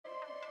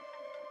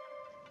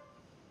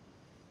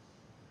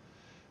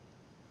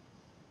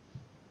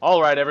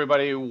Alright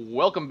everybody,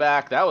 welcome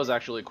back. That was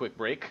actually a quick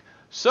break.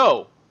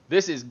 So,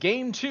 this is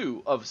game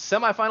 2 of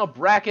semifinal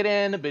bracket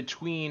in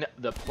between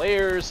the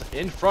players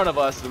in front of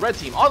us. The red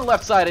team, on the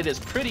left side, it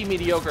is pretty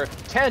mediocre,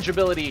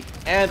 Tangibility,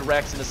 and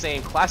Wreckz in the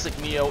same classic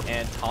Neo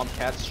and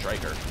Tomcat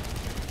Striker.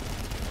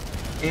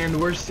 And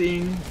we're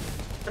seeing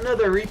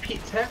another repeat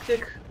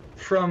tactic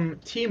from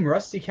Team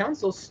Rusty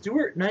Council,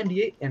 Stuart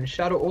 98 and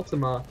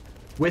ShadowUltima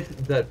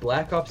with the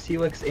Black Ops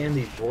Helix and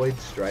the Void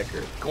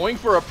Striker. Going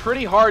for a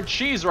pretty hard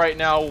cheese right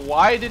now.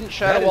 Why didn't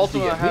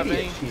ShadowUltima have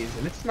any cheese?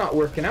 And it's not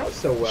working out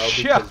so well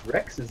because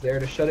Wreckz is there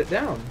to shut it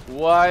down.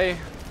 Why?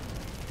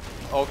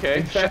 Okay.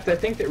 In fact, I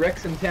think that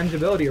Wreckz and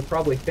Tangibility are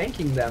probably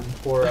thanking them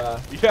for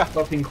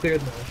helping clear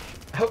the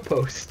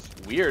outpost.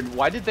 Weird.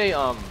 Why did they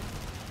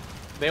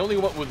only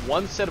went with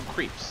one set of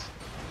creeps?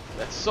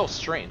 That's so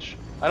strange.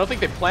 I don't think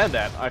they planned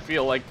that. I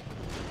feel like,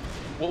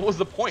 what was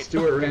the point?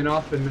 Stuart ran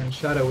off and then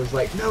Shadow was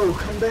like, no,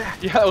 come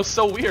back. Yeah, it was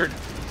so weird.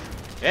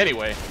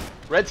 Anyway,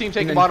 red team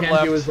taking bottom Tangi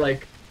left. was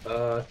like,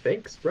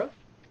 thanks, bro.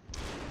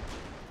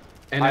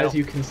 And as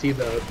you can see,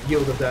 the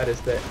yield of that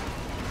is that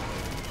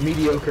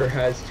Mediocre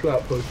has 2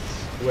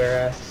 outposts,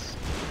 whereas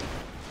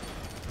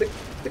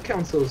the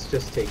Council is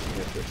just taking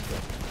their first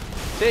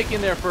one.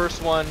 Taking their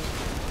first one.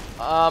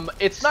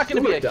 It's not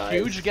going to be a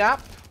huge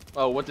gap.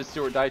 Oh, what did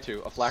Stuart die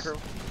to? A flacker?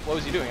 What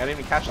was he doing? I didn't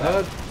even catch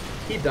that.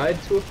 He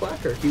died to a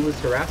flacker. He was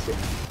harassing.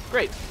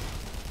 Great.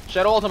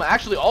 ShadowUltima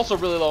actually also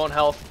really low on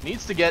health.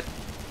 Needs to get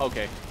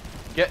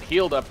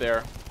healed up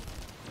there.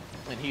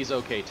 And he's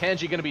okay.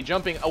 Tangi going to be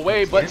jumping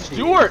away, but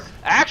Stuart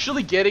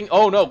actually getting...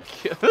 Oh, no.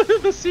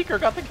 The Seeker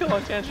got the kill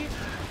on Tangi.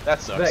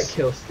 That sucks. That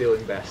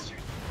kill-stealing bastard.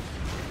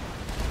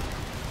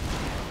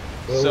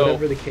 Well,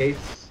 whatever the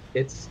case,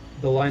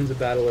 the lines of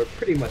battle are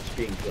pretty much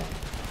being drawn.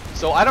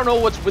 So I don't know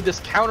what's with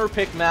this counter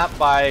pick map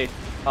by,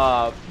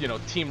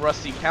 Team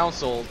Rusty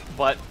Council,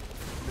 but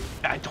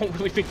I don't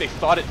really think they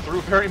thought it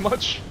through very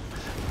much.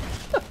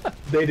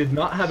 They did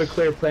not have a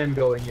clear plan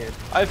going in.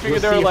 I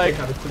figured they were like,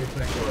 have a clear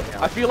plan going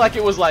out. I feel like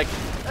it was like,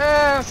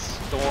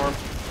 Storm.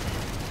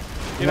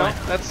 You know,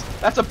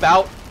 that's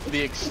about the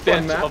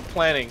extent of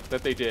planning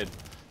that they did.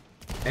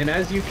 And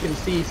as you can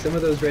see, some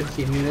of those red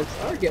team units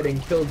are getting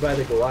killed by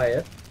the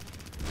Goliath.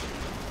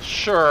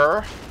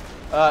 Sure.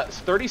 It's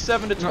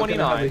 37 to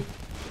 29.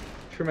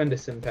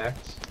 Tremendous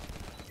impact.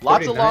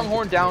 Lots of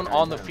Longhorn down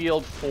on the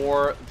field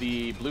for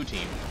the blue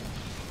team.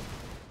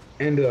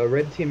 And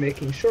red team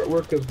making short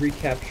work of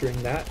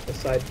recapturing that,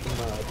 aside from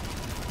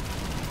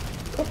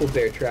a couple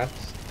bear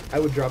traps. I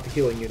would drop a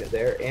healing unit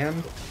there,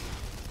 and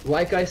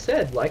like I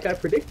said, like I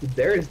predicted,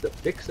 there is the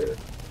fixer.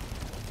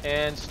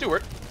 And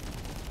Stuart,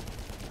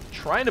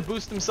 trying to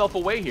boost himself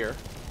away here.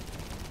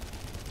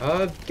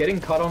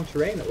 Getting caught on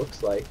terrain, it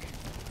looks like.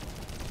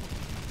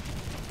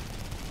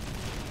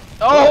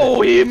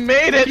 Oh, he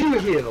made it!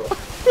 Q-heal!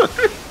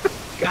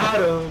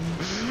 Got him!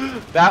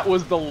 That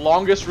was the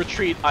longest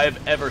retreat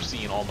I've ever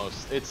seen,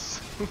 almost.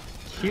 It's...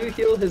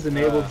 Q-heal has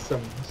enabled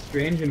some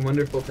strange and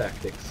wonderful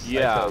tactics,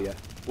 yeah. I tell ya.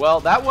 Well,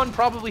 that one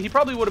he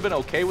probably would have been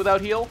okay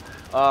without heal.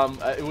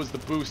 It was the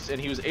boost, and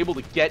he was able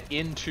to get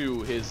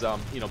into his,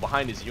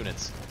 behind his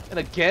units. And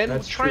again,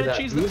 trying to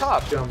cheese the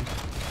top. Jump,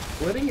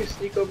 letting you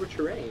sneak over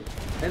terrain.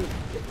 And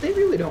they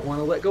really don't want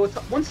to let go of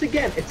top. Once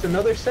again, it's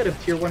another set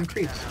of tier 1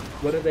 creeps.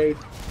 What are they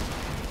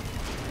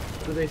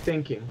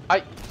thinking?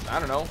 I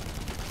don't know.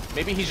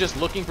 Maybe he's just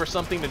looking for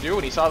something to do,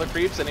 and he saw the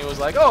creeps, and he was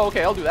like, oh,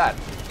 okay, I'll do that.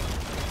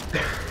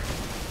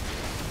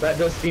 That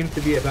does seem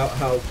to be about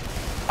how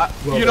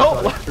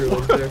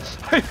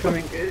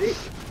coming.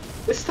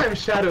 This time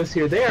Shadow's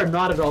here. They are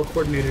not at all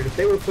coordinated. If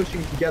they were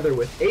pushing together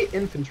with 8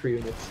 infantry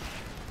units,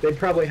 they'd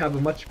probably have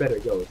a much better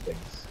go of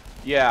things.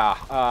 Yeah,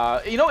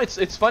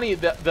 it's funny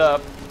that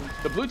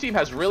the blue team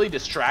has really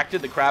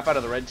distracted the crap out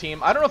of the red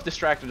team. I don't know if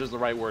distracted is the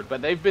right word,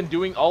 but they've been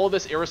doing all of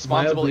this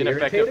irresponsible,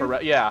 ineffective.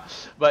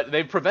 But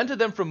they've prevented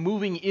them from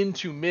moving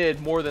into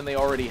mid more than they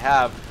already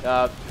have.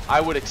 I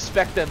would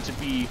expect them to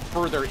be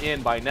further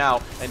in by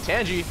now. And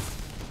Tangi,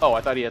 oh, I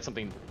thought he had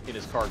something in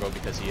his cargo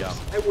because he.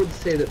 I would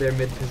say that their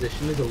mid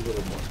position is a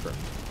little more firm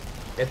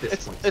at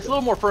this point. It's a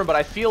little more firm, but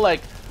I feel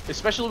like,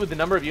 especially with the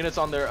number of units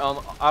on their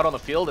out on the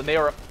field, and they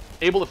are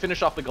able to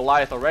finish off the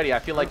Goliath already, I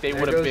feel like they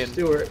would have been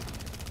Stuart.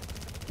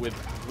 With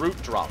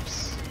brute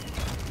drops.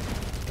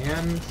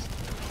 And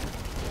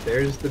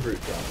there's the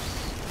brute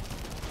drops.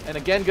 And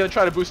again, gonna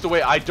try to boost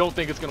away. I don't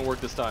think it's gonna work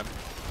this time.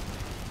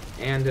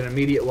 And an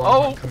immediate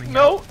long coming out.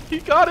 No, he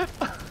got it.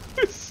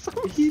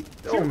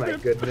 Oh my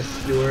goodness,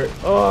 Stuart.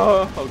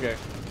 Oh, okay.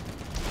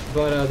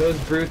 But those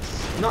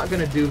brutes not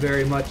gonna do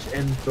very much,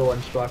 and the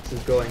lunchbox is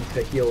going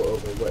to heal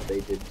over what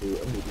they did do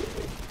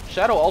immediately.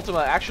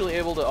 ShadowUltima actually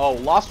able to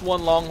lost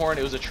 1 Longhorn.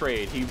 It was a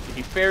trade. He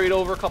ferried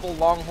over a couple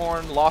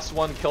Longhorn, lost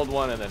 1, killed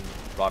 1, and then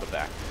brought it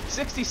back.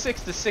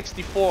 66 to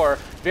 64,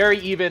 very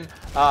even.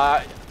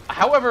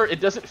 However, it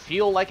doesn't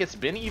feel like it's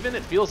been even.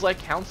 It feels like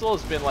Council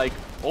has been like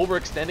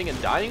overextending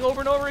and dying over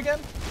and over again.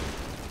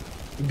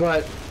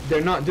 But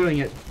they're not doing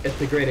it at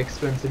the great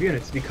expense of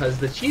units, because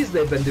the cheese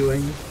they've been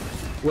doing,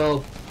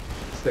 well,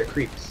 it's their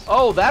creeps.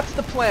 Oh, that's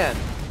the plan.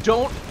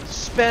 don't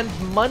spend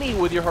money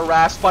with your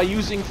harass by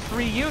using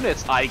 3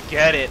 units. I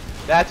get it.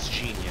 That's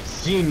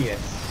genius.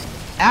 Genius.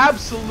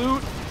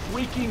 Absolute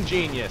freaking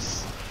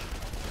genius.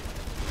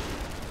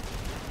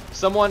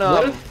 Someone,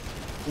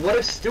 What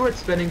if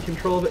Stuart's been in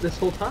control of it this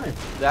whole time?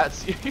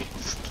 That's...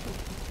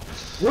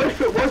 What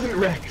if it wasn't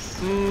Wreckz?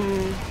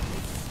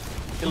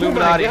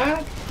 Illuminati. Oh my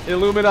God.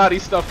 Illuminati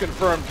stuff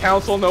confirmed.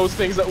 Council knows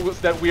things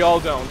that we all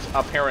don't,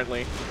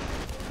 apparently.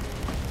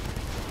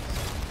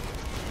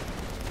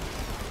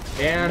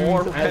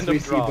 And as we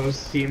see,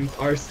 both teams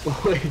are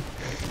slowly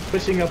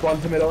pushing up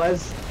onto middle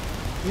as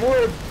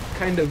more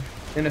kind of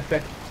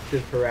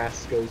ineffective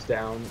harass goes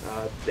down.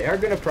 They are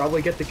going to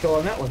probably get the kill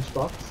on that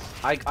lunchbox.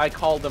 I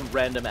call them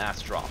random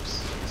ass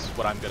drops, is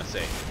what I'm going to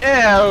say.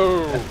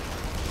 Ew!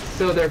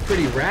 So they're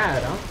pretty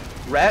rad, huh?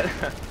 Rad?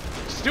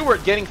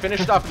 Stuart getting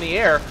finished off in the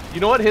air. You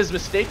know what his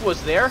mistake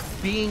was there?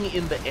 Being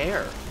in the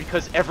air.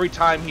 Because every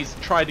time he's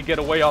tried to get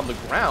away on the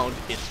ground,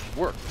 it's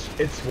worked.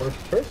 It's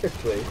worked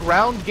perfectly.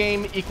 Ground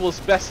game equals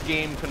best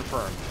game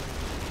confirmed.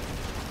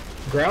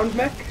 Ground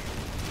mech?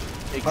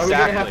 Exactly. Are we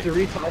going to have to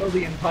retitle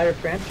the entire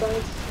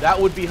franchise? That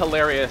would be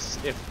hilarious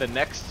if the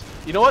next...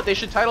 You know what? They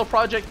should title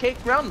Project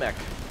Cake Ground Mech.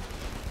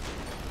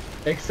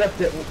 Except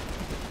it...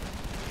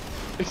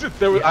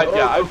 There was,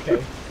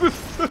 okay.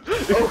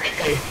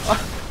 Okay.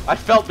 I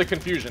felt the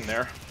confusion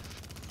there.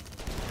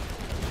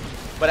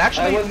 But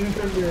actually,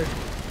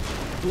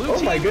 Blue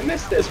team my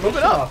goodness, is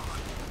moving up.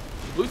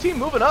 Blue team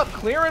moving up,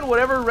 clearing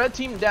whatever red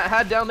team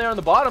had down there on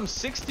the bottom.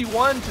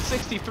 61 to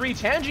 63.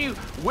 Tangi,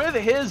 with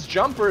his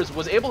jumpers,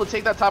 was able to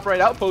take that top right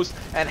outpost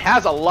and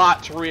has a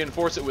lot to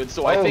reinforce it with.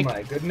 So I think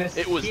my goodness,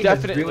 it was he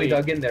definitely really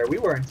dug in there. We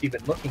weren't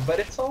even looking, but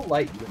it's all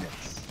light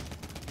units.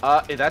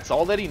 That's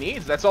all that he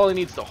needs. That's all he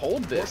needs to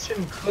hold this.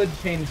 Fortune could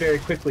change very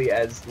quickly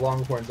as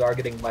Longhorns are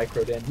getting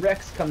microed in.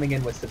 Wreckz coming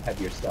in with some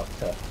heavier stuff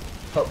to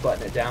help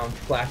button it down.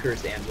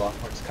 Flackers and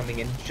Longhorns coming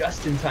in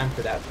just in time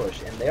for that push,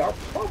 and they are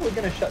probably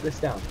going to shut this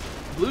down.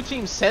 Blue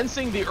team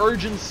sensing the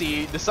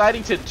urgency,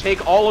 deciding to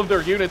take all of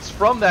their units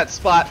from that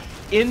spot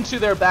into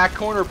their back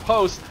corner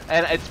post,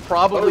 and it's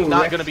probably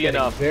not going to be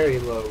enough. Very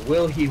low.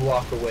 Will he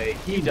walk away?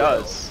 He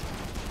does.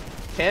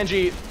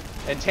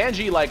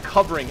 Tangi like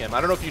covering him.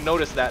 I don't know if you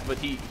noticed that, but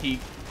he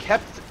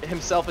kept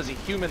himself as a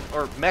human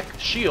or mech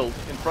shield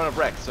in front of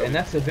Wreckz. So. And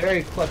that's a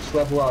very clutch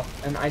level up.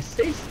 And I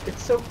say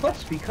it's so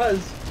clutch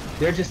because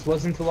there just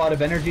wasn't a lot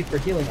of energy for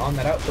healing on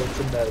that outpost,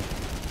 and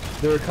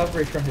the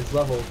recovery from his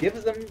level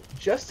gives them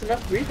just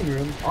enough breathing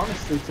room,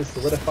 honestly, to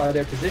solidify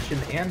their position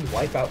and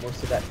wipe out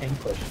most of that tank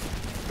push,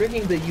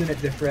 bringing the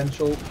unit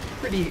differential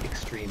pretty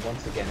extreme.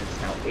 Once again,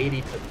 it's now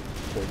 80 to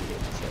 48.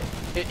 So.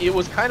 It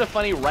was kind of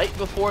funny. Right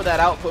before that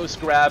outpost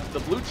grab, the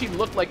blue team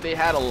looked like they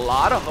had a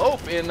lot of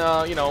hope in,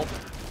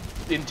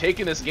 in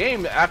taking this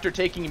game after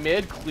taking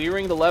mid,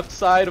 clearing the left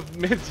side of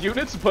mid's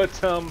units. But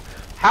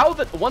how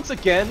that once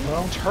again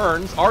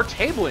turns are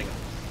tabling.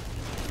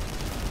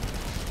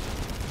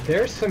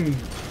 There's some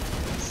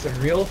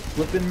real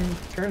flippin'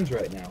 turns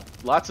right now.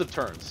 Lots of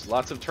turns,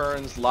 lots of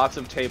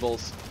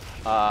tables.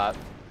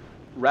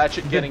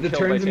 Ratchet getting killed by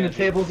The turns and Tangi. the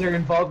tables are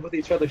involved with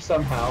each other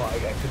somehow. I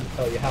couldn't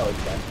tell you how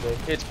exactly.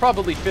 It's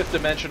probably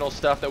fifth-dimensional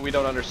stuff that we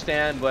don't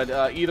understand, but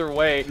either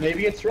way...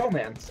 Maybe it's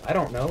romance. I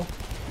don't know.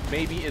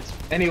 Maybe it's...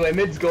 Anyway,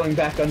 mid's going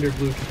back under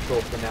blue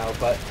control for now,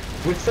 but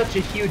with such a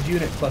huge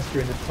unit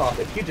cluster in the top,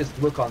 if you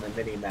just look on the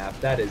mini-map,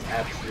 that is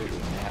absolutely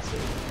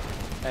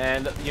massive.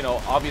 And,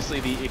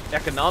 obviously the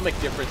economic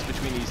difference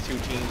between these two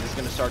teams is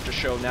going to start to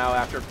show now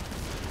after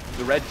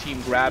the red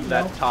team grabbed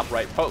that top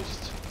right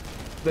post.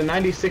 The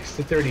 96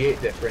 to 38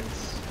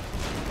 difference.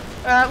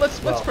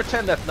 Let's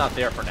pretend that's not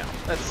there for now.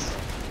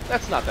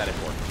 That's not that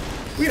important.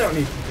 We don't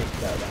need to think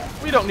about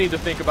that. We don't need to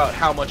think about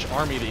how much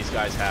army these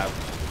guys have.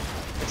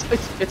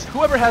 It's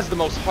whoever has the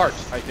most heart,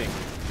 I think.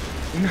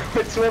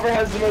 No, it's whoever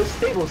has the most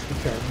tables to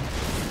turn.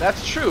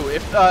 That's true.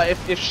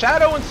 If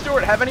Shadow and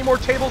Stuart have any more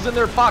tables in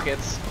their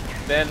pockets,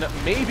 then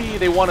maybe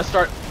they want to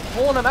start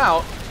pulling them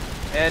out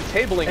and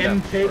tabling them.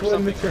 And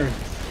tabling the turns.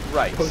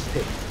 Right.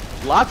 Post-table.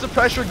 Lots of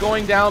pressure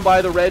going down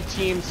by the red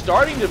team,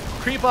 starting to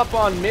creep up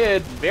on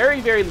mid. Very,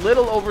 very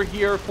little over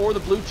here for the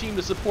blue team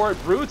to support.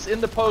 Brutes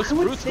in the post,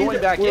 Brutes going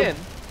back in.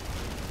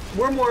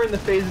 We're more in the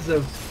phases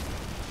of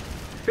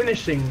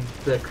finishing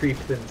the creep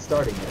than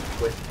starting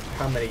it, with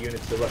how many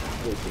units are left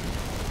for blue team.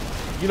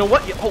 You know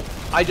what? Oh,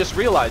 I just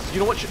realized.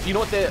 You know what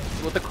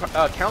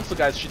the council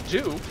guys should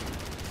do?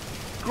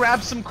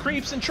 Grab some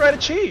creeps and try to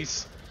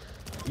cheese.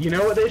 You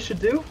know what they should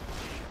do?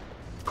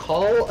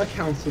 Call a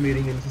council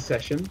meeting into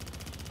session.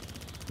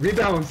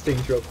 Rebalance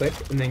things real quick,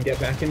 and then get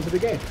back into the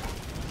game.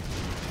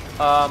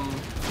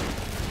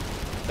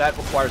 That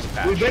requires a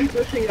patch. We've been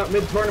pushing out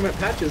mid-tournament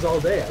patches all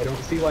day. I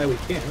don't see why we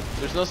can't.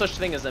 There's no such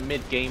thing as a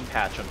mid-game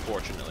patch,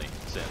 unfortunately,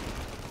 Sin.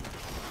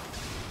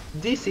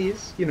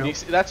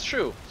 DCs, that's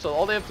true. So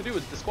all they have to do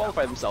is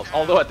disqualify themselves.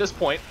 Although at this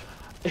point,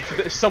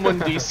 if someone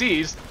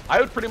DCs,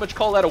 I would pretty much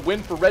call that a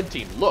win for red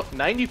team. Look,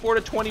 94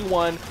 to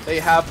 21. They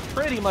have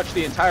pretty much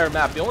the entire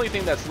map. The only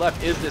thing that's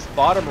left is this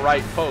bottom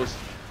right post.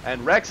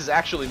 And Wreckz is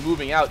actually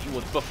moving out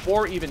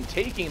before even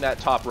taking that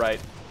top right.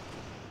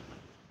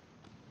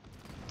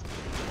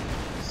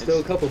 Still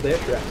a couple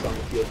dash racks on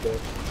the field, though.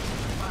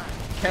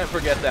 Can't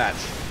forget that.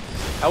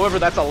 However,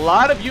 that's a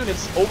lot of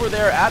units over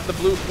there at the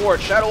blue fort.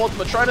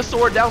 ShadowUltima trying to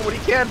sword down what he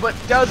can, but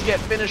does get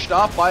finished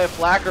off by a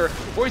flacker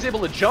before he's able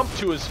to jump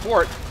to his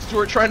fort.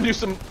 Stuart trying to do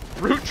some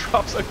brute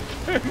drops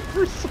again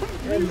for some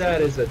reason. And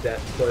that is a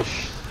death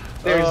push.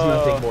 There's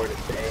nothing more to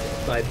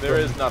say. There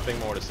is nothing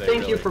more to say.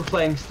 Thank you for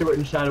playing Stuart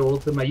and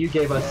ShadowUltima. You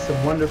gave us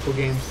some wonderful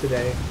games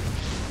today.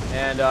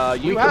 And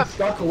we could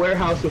stock a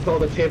warehouse with all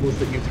the tables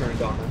that you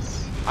turned on us.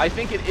 I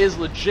think it is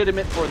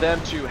legitimate for them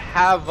to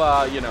have,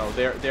 you know,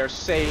 their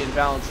say in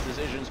balanced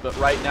decisions, but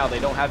right now they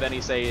don't have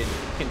any say in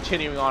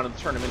continuing on in the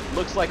tournament.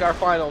 Looks like our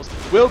finals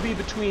will be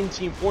between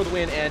Team For The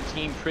Win and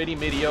Team Pretty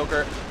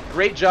Mediocre.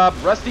 Great job,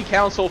 Rusty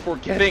Council, for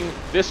getting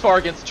this far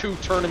against 2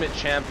 tournament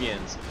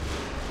champions.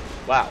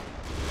 Wow.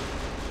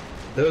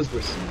 Those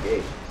were some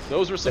games.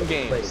 Those were some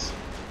games.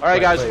 All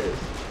right, guys,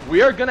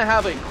 we are going to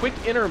have a quick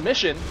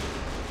intermission.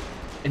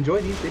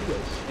 Enjoy these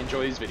videos.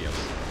 Enjoy these videos.